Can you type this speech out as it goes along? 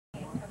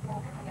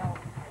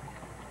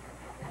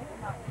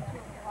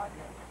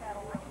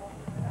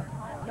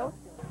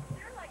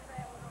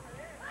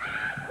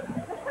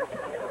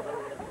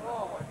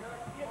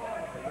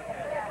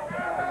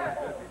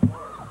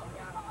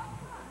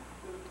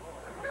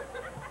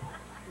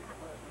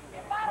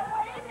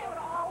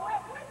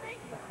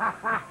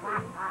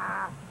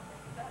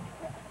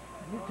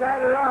set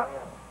it up.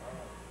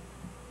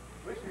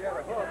 At least you had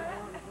a hook.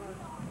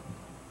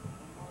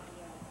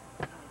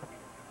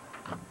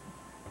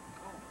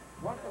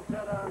 Once it's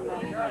set on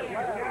yard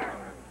left.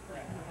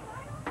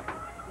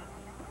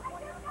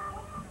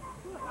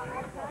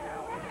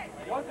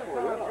 Once it's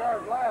on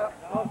yard left.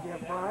 Okay,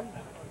 fun.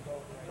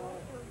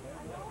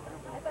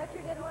 I thought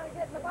you didn't want to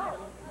get in the boat.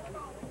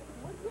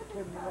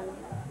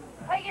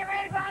 Are you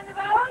ready to go on the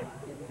boat?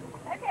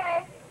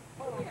 Okay.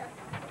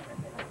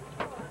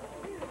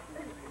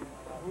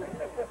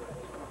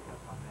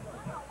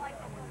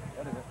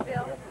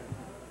 Bill,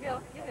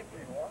 you could.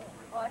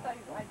 Oh, I thought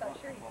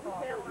sure you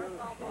called.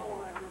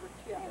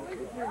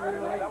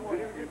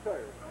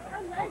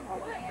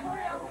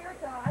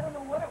 I don't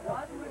know what it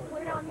was. We were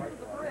clear down here to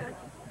the bridge.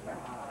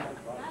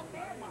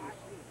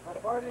 How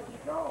far did you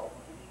go?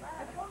 I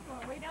told you,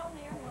 way down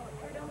there.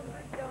 We're down the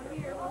bridge down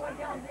here. We went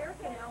down their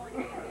canal and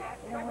came back.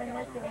 You know, when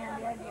this is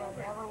Andy, I'd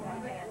never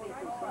win Andy.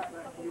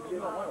 You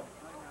did well.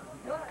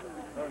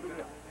 That's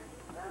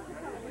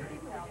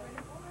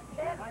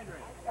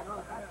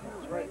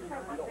right. You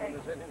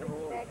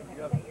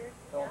got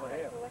over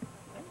here.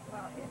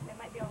 Well, it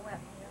might be on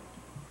left.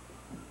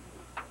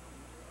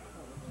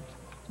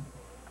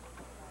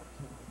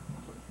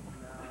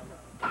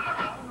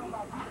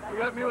 You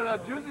got me with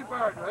that juicy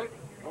part, right?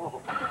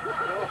 Oh.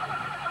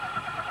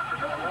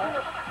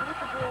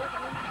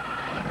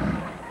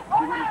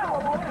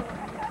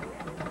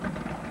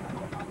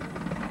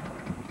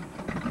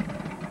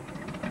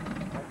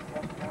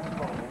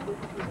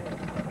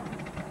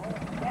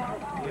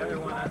 The other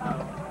one I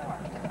know.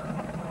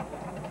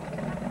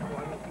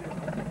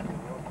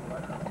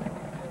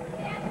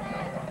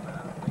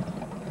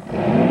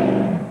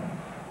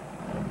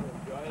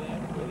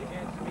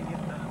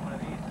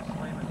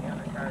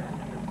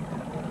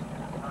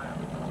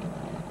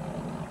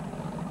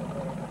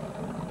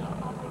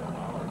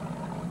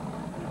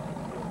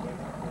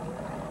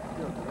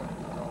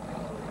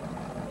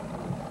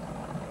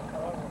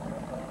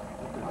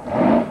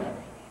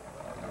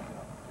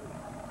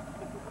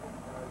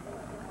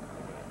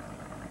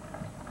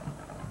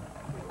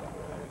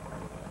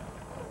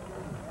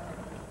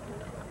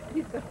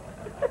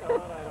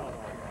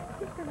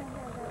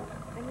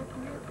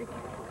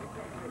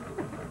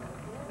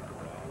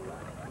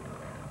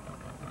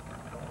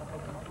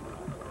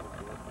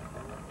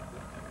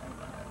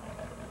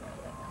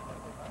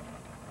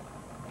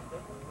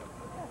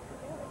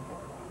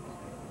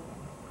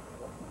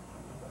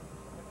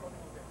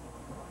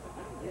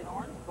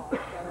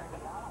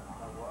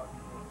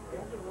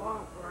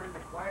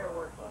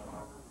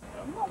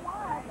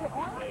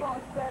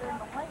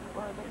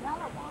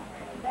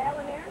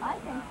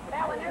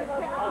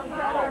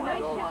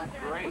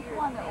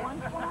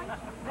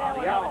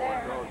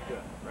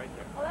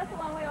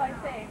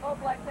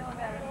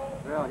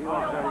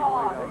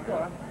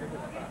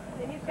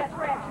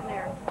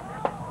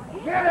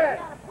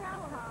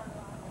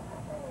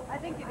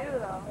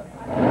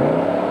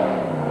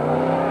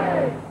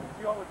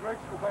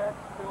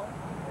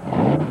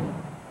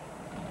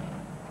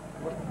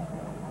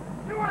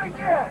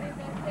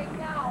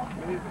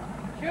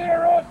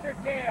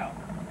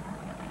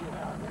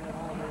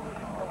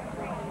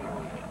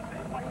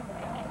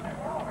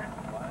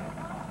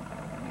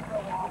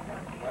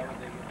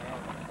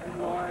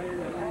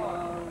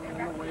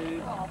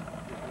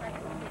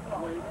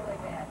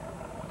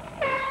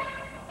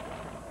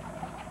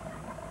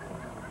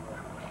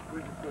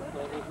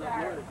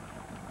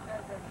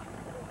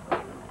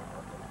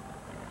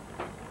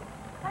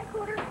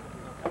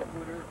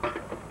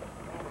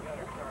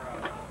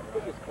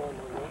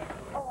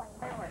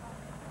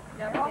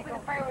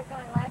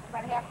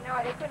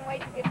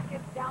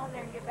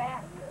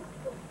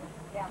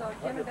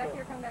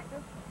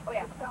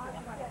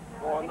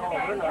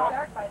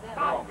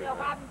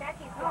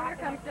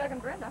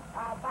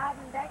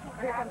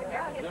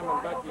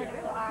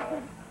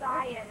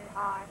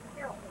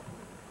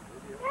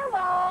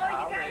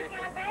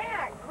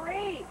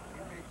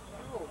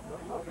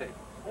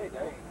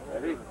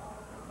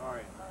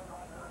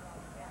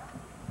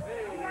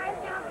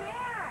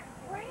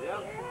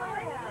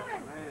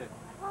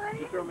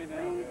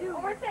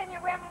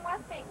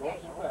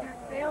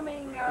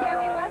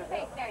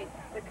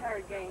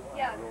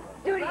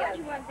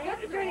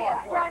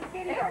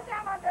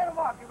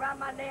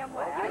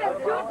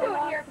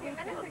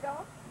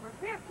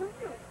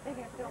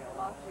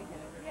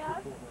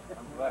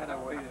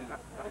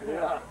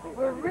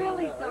 We're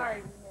really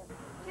sorry.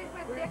 She's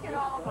with Dick and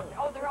all of them.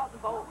 Oh, they're out the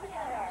boat.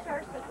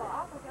 Sure, says, well,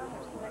 I'll go down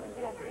there so I can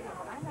get out.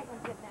 I'm not going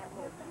to get in that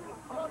boat.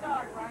 Oh,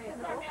 dog, Ryan.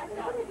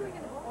 What are you doing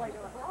in the boat?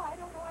 Well, I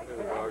don't know.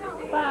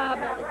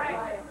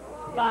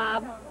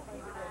 Bob,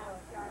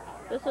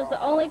 this is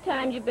the only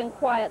time you've been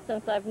quiet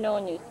since I've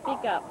known you.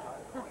 Speak up.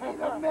 Wait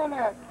a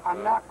minute.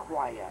 I'm not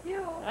quiet.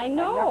 I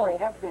know. I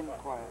never have been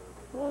quiet.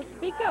 Well,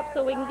 speak up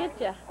so we can get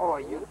you. Oh,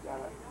 you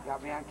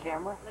got me on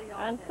camera?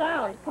 On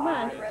sound. Come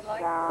on.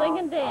 Sound. Sing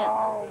and dance.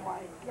 Oh, my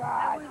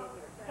God.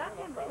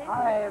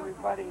 Hi,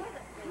 everybody.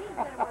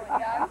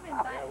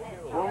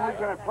 When are we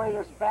going to play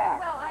this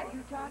back?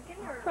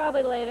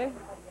 Probably later.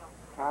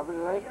 Probably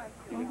late.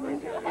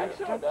 Is it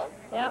instant?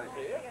 Yep.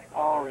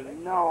 Oh,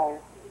 no.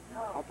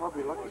 I'll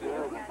probably look at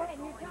yours.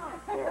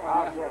 Here,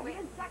 how's this?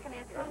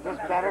 Is this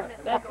better?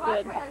 That's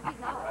good. Well,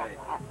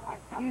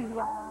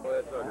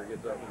 that sucker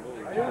gets up and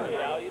moves.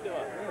 Yeah, how you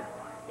doing?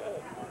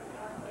 Good.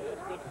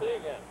 It's good to see you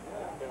again.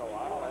 It's been a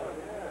while.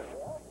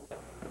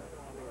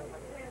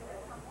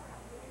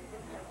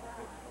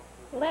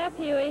 Laugh,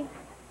 Huey.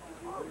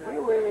 We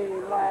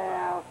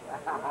laugh.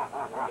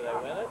 Did I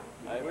win it?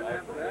 You win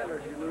after that, or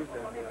did you lose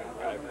after that?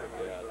 I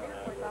forget.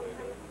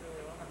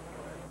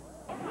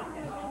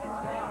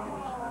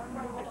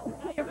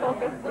 You're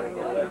focused.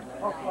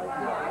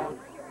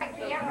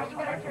 Camera, you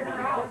better turn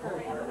around.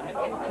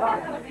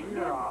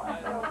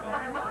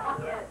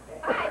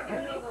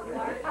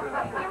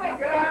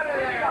 Get out of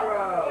there,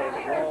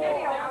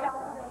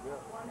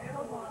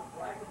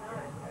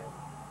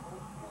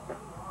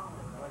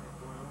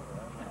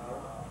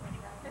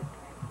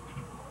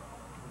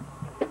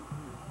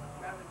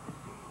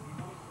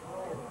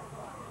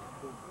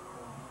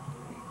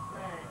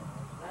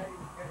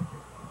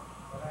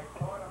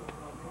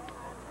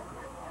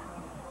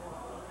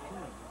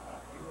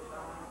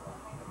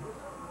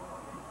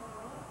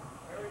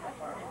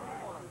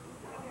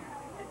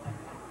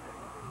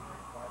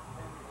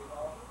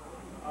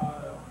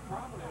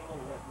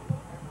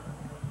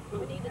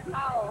 We need a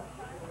towel.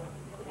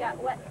 We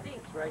got wet feet.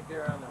 It's right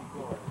there on the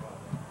floor.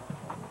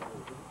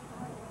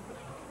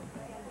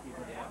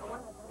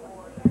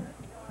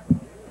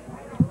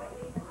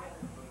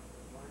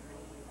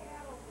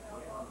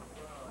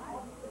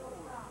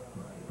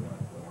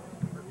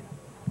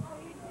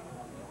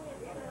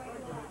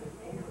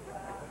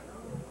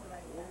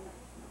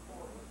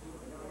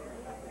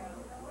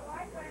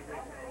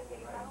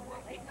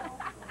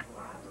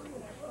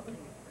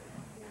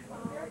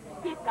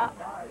 He's up.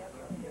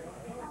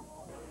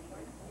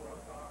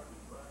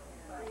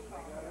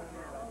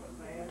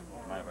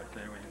 Mind if I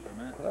stay with you for a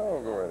minute?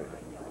 No, go right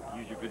ahead.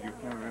 Use your video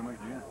camera very much,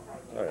 do you?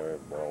 Oh, yeah, we have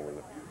a ball with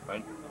it.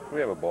 Right? We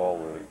have a ball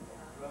with it.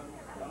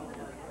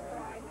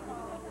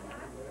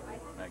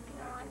 Thank you.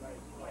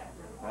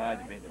 Well, I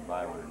debated to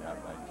buy one or not,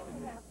 but I just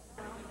didn't.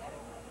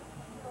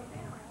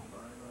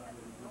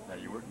 Now,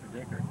 you work for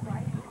Dick or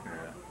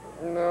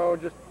No,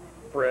 just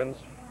friends.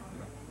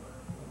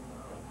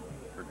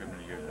 for good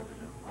many years, I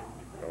presume?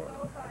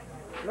 Oh,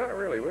 not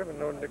really. We haven't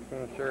known Dick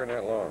and Sharon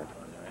that long.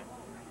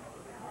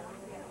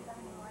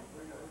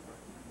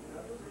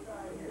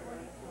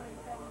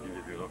 You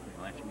live your local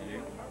Lansing, do you?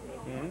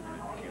 Mm-hmm.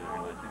 You live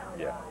in Lansing?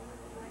 Yeah.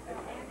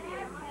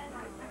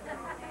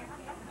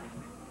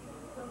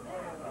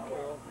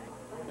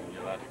 And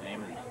your last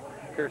name is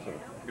Pierson.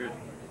 Pierson.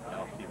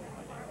 I'll see.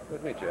 Nice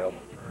to meet you, Al.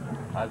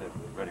 I live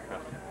right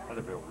across. I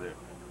live over there.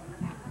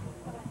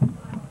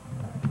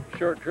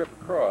 Short trip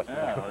across.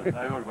 Yeah,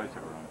 I rode a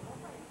bicycle around.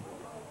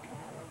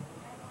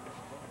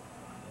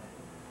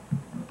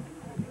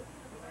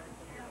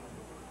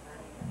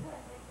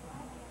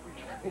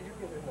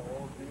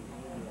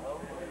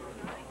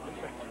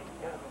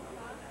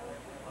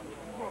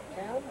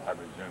 I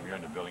presume you're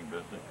in the building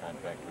business,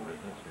 contractor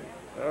business,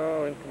 or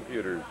Oh, in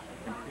computers.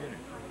 computers.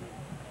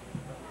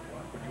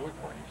 What do you work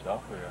for,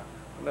 yourself,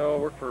 or? No, I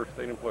work for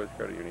State Employees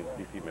Credit Union,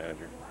 DC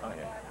manager. Oh,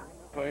 yeah.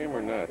 Claim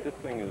or not, this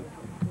thing is,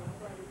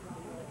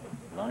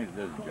 As long as it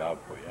does a job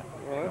for you, Well,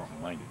 you that's-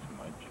 don't mind it too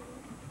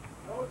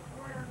much.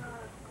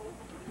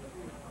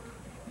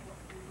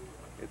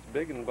 it's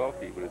big and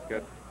bulky, but it's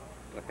got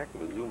a heck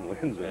of a zoom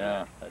lens in it.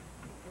 Yeah.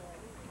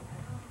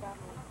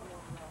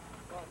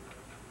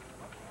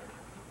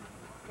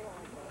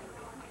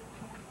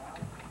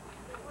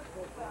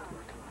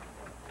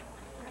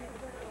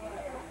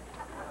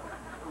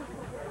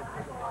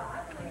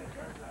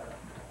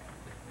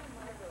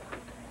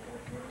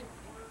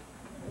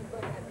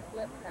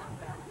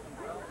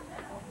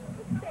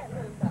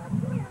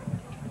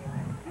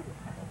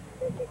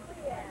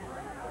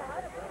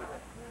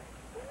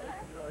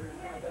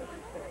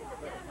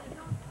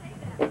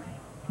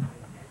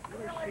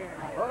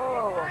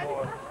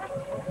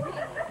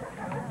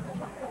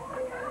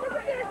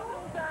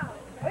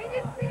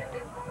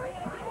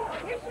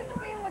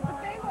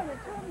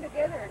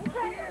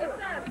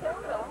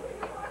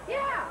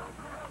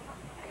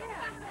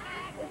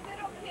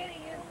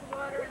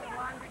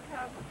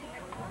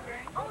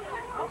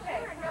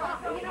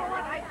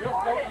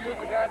 Just don't use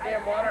the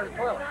goddamn water in the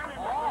toilet.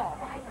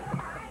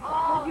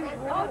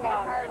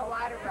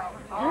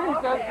 Judy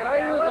says, can I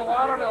use the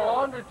water in the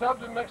laundry tub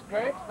to mix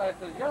drinks? And I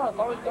said, yeah, as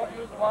long as you don't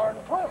use the water in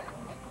the toilet.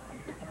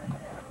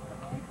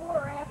 Before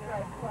or after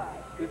I flush?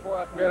 Before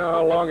I forget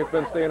how long it's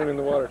been standing in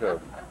the water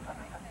tub.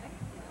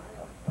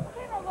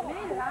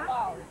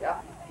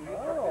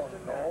 Oh,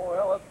 no,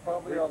 well, that's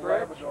probably a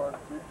Labrador.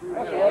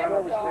 That's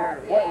over there.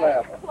 What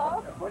lab?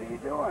 What are you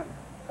doing?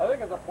 I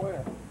think it's a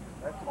pointer.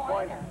 That's a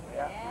pointer.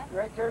 Yeah.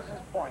 Right there's his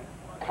point.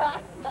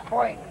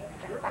 Point.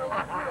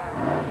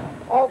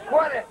 Oh,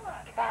 quit it!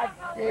 God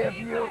damn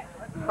you!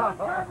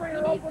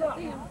 Open up.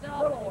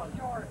 Little one.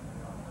 Do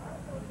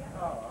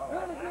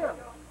it again.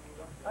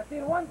 I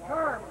seen one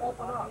car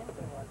open up.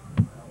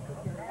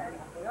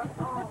 Yep.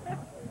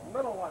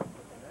 Middle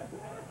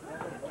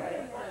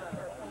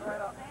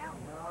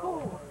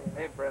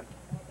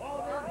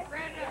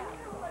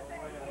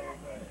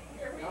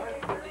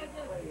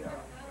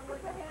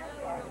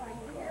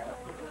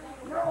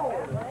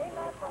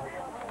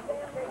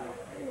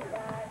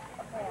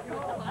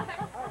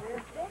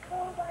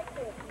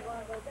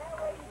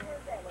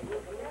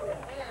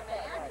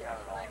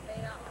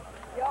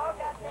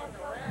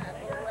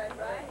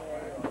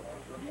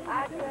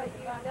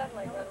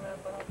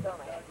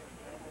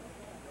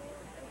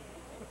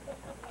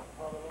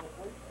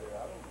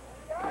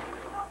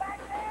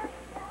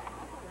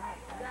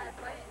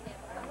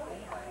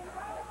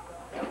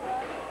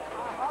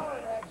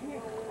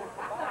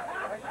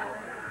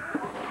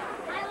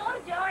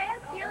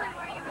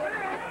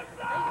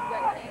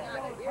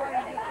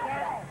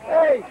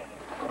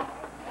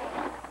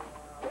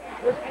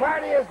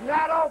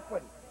not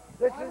open.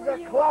 This is a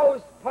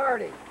closed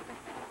party.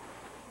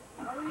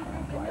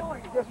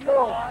 Just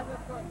go.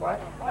 What?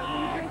 Why were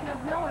you drinking a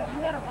Miller?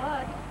 You had a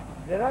bud.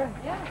 Did I?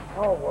 Yeah.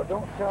 Oh, well,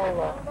 don't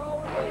tell,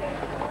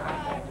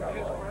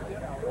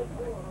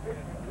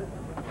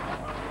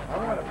 I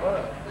want a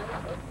bud.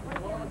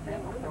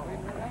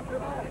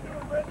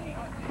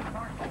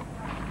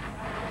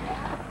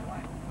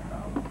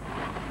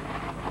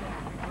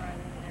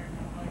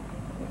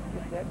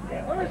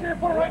 Let me see you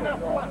put it right in that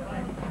sweat.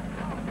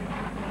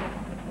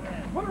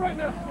 Put it right in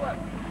that sweat.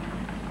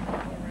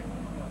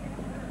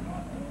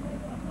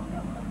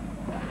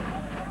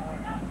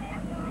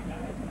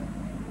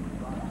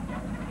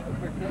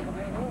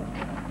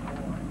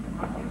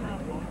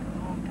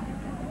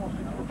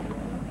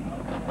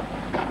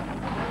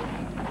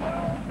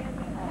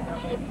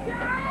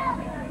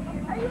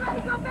 Are you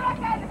ready to go back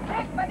on the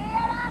sick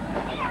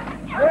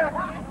banana? Yeah.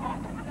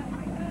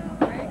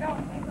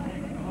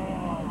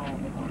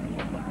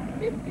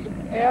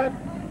 Ed?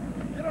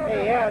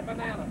 Hey, Ed.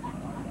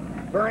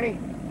 Bernie?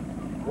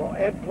 Will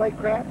Ed play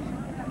craps?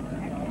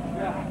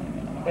 Yeah.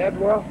 Ed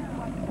will?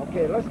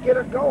 Okay, let's get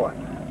it going.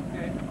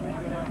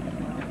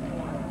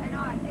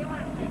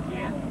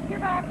 You're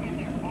back.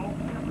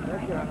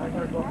 I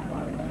gotta go.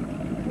 Bye.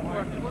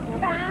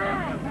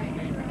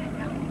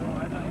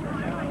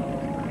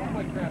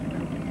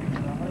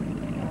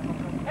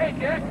 Hey,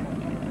 Dick.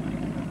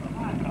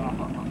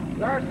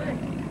 Darcy.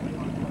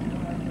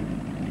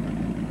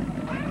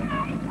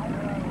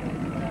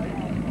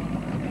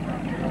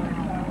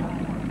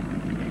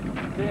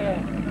 Yeah.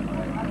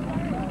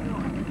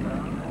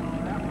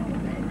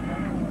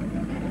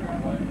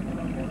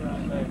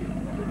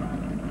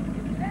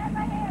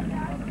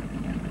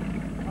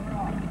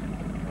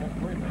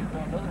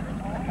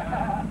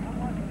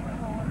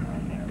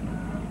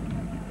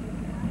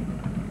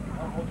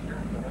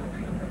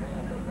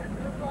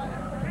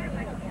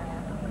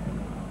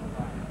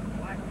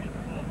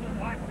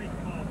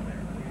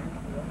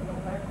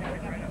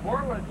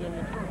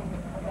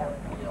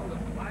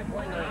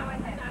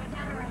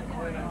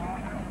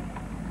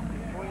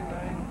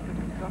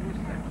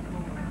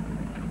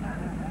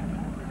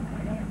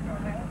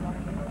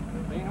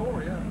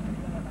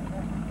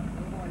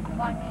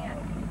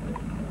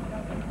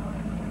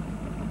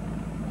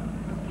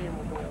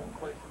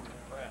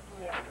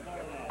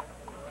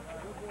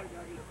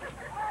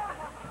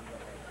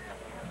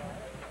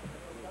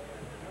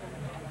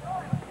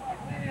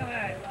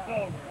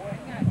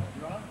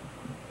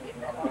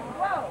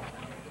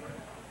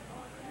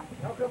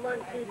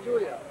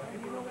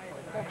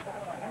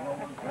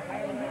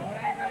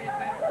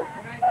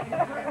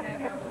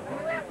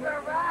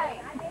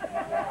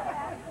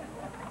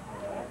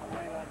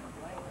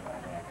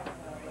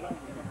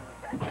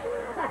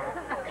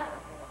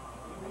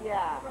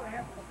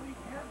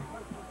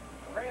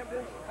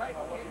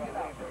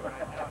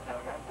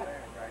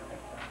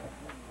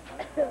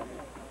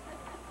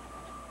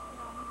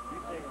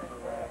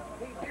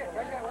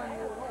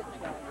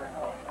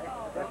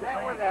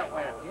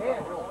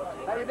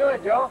 How you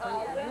doing, Joe?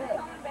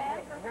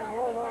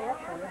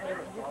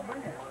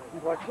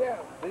 Well, yeah,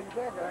 big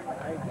thing. I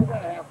do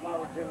gotta have a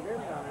little Jim Beam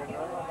down there.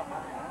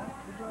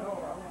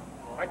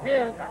 I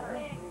can.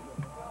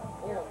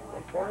 Oh,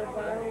 a quarter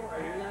bottle,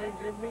 89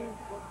 Jim Beam.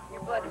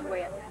 Your blood is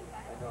wet.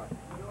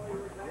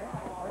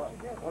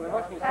 Well, there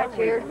must be some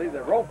reason to leave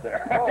the rope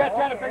there. I'm just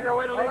trying to figure a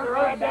way to leave the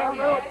rope down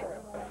the road.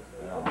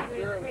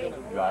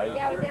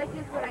 Yeah, but that's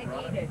just what I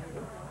needed.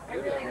 I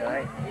really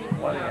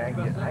What are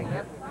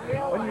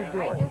you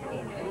doing?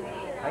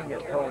 I can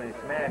get totally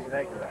smashed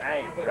next to the I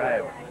ain't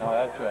driving. No,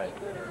 that's right.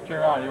 Turn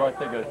around. You want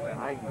to take a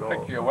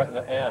picture of what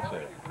the ass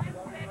is.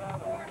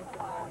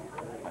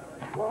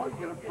 Well,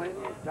 you're gonna play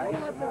the dice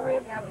some more.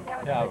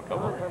 Yeah, a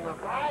couple.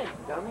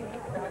 Dummy.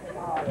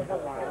 Oh,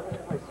 come on,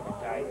 let's play some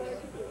dice.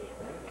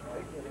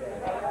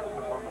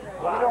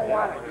 Well, you don't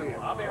want it, do you?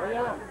 Oh,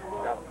 yeah.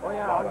 Oh,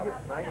 yeah, I'll get,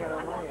 I got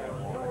on my end.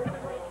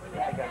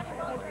 I got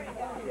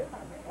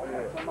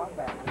some on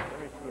back. Let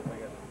me see if I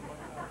got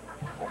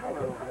I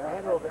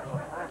had a little bit in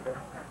my pocket.